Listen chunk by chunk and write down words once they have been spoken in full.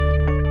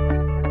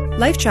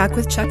LifeTrac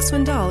with Chuck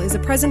Swindoll is a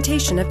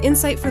presentation of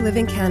Insight for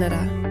Living Canada.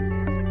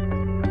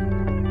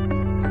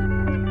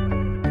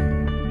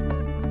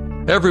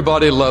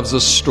 Everybody loves a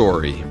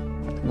story.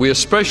 We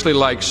especially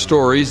like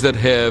stories that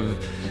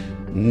have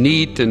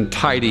neat and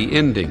tidy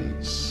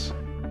endings.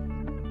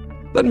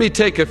 Let me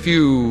take a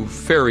few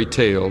fairy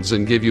tales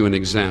and give you an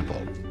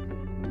example.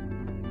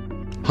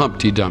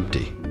 Humpty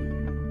Dumpty.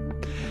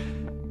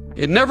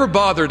 It never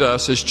bothered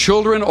us as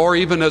children or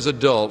even as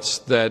adults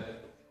that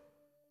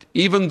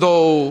even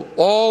though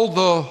all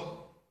the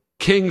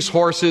king's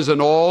horses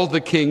and all the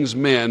king's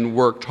men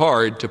worked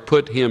hard to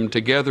put him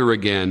together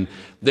again,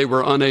 they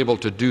were unable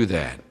to do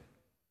that.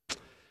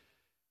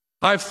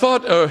 I've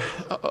thought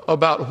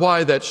about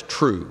why that's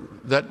true.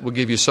 That will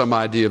give you some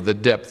idea of the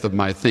depth of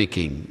my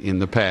thinking in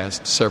the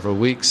past several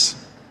weeks.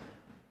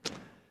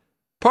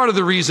 Part of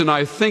the reason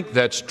I think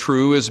that's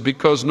true is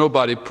because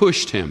nobody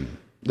pushed him.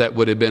 That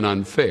would have been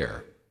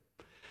unfair.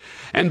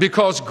 And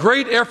because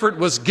great effort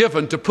was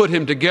given to put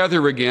him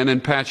together again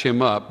and patch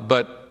him up,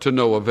 but to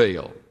no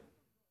avail.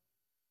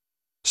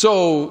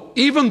 So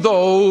even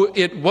though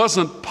it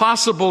wasn't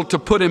possible to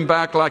put him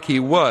back like he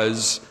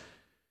was,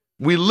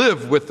 we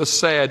live with the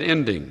sad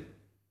ending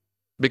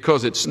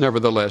because it's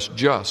nevertheless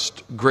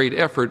just. Great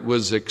effort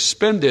was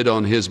expended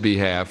on his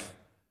behalf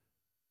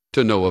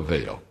to no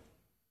avail.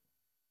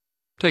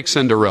 Take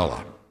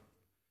Cinderella.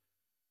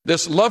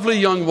 This lovely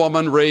young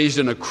woman raised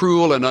in a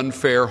cruel and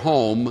unfair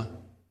home.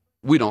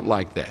 We don't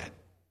like that,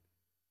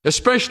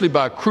 especially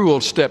by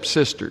cruel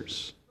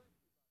stepsisters.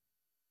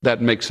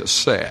 That makes us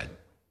sad.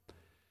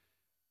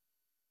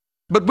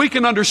 But we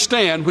can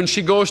understand when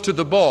she goes to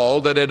the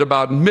ball that at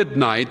about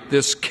midnight,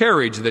 this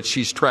carriage that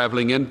she's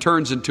traveling in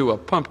turns into a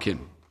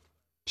pumpkin.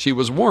 She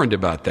was warned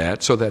about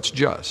that, so that's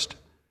just.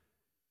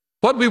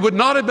 What we would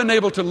not have been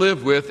able to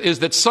live with is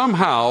that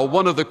somehow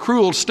one of the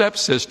cruel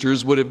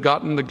stepsisters would have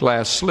gotten the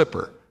glass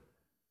slipper.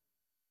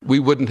 We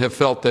wouldn't have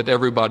felt that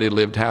everybody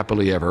lived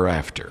happily ever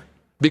after,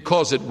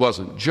 because it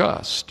wasn't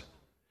just.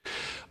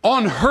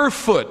 On her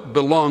foot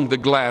belonged the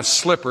glass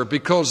slipper,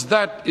 because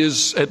that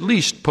is at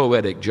least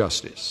poetic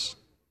justice.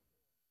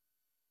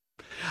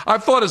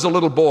 I've thought as a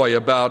little boy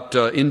about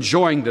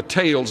enjoying the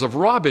tales of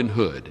Robin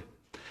Hood.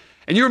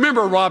 And you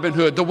remember Robin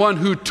Hood, the one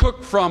who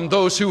took from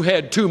those who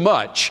had too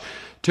much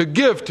to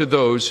give to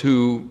those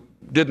who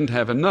didn't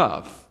have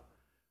enough.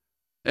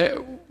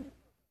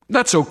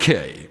 That's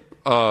okay.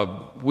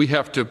 We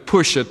have to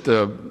push at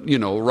the,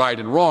 right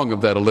and wrong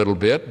of that a little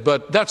bit,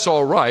 but that's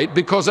all right,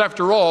 because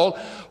after all,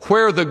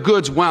 where the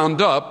goods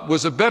wound up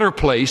was a better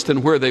place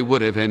than where they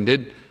would have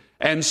ended.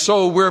 And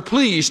so we're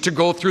pleased to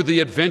go through the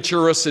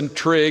adventurous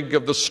intrigue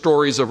of the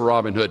stories of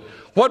Robin Hood.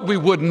 What we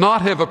would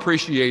not have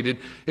appreciated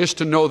is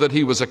to know that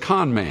he was a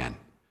con man,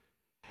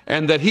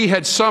 and that he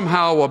had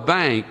somehow a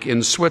bank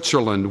in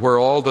Switzerland where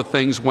all the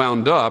things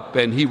wound up,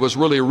 and he was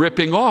really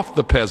ripping off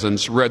the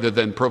peasants rather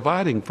than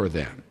providing for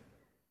them.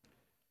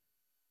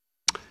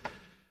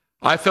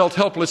 I felt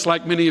helpless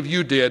like many of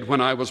you did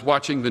when I was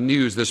watching the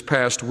news this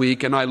past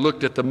week, and I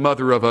looked at the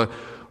mother of a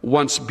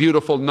once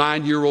beautiful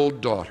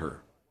 9-year-old daughter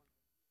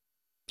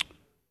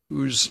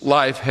whose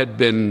life had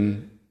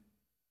been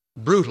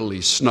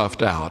brutally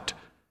snuffed out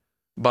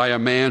by a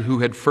man who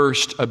had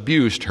first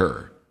abused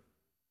her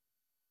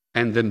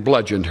and then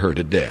bludgeoned her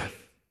to death.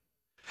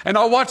 And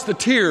I watched the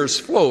tears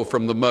flow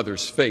from the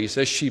mother's face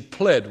as she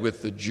pled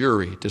with the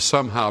jury to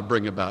somehow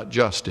bring about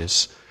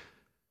justice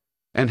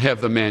and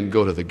have the man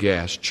go to the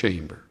gas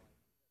chamber.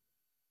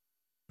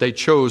 They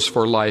chose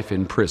for life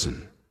in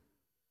prison.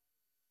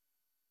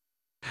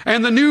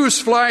 And the news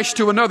flashed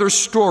to another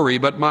story,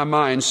 but my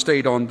mind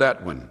stayed on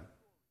that one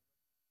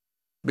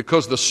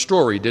because the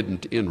story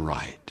didn't end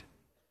right.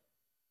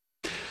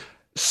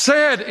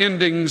 Sad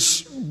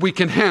endings we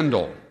can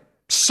handle.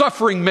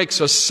 Suffering makes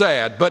us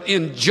sad, but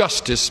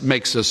injustice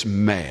makes us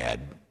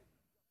mad.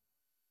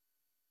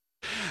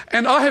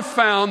 And I have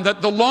found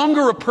that the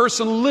longer a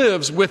person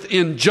lives with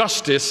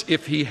injustice,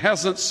 if he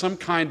hasn't some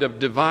kind of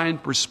divine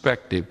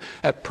perspective,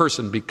 that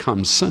person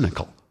becomes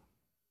cynical.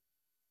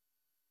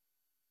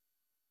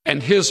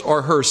 And his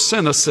or her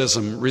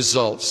cynicism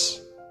results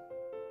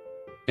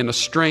in a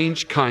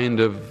strange kind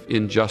of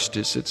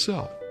injustice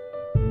itself.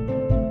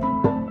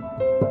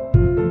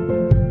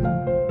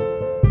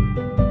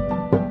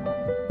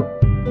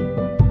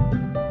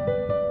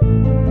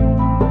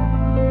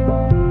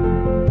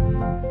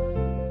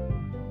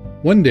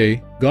 One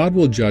day, God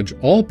will judge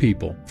all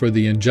people for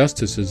the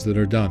injustices that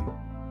are done.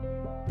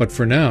 But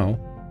for now,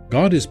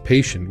 God is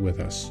patient with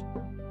us,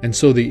 and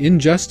so the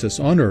injustice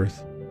on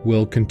earth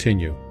will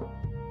continue.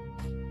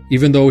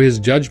 Even though His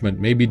judgment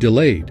may be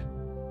delayed,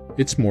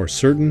 it's more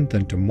certain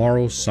than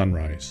tomorrow's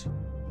sunrise.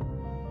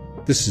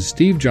 This is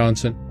Steve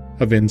Johnson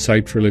of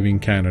Insight for Living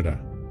Canada.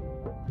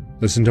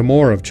 Listen to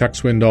more of Chuck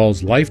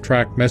Swindoll's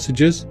LifeTrac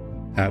messages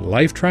at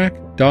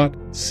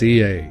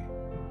lifetrac.ca.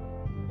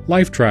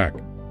 LifeTrac,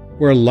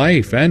 where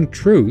life and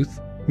truth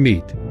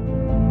meet.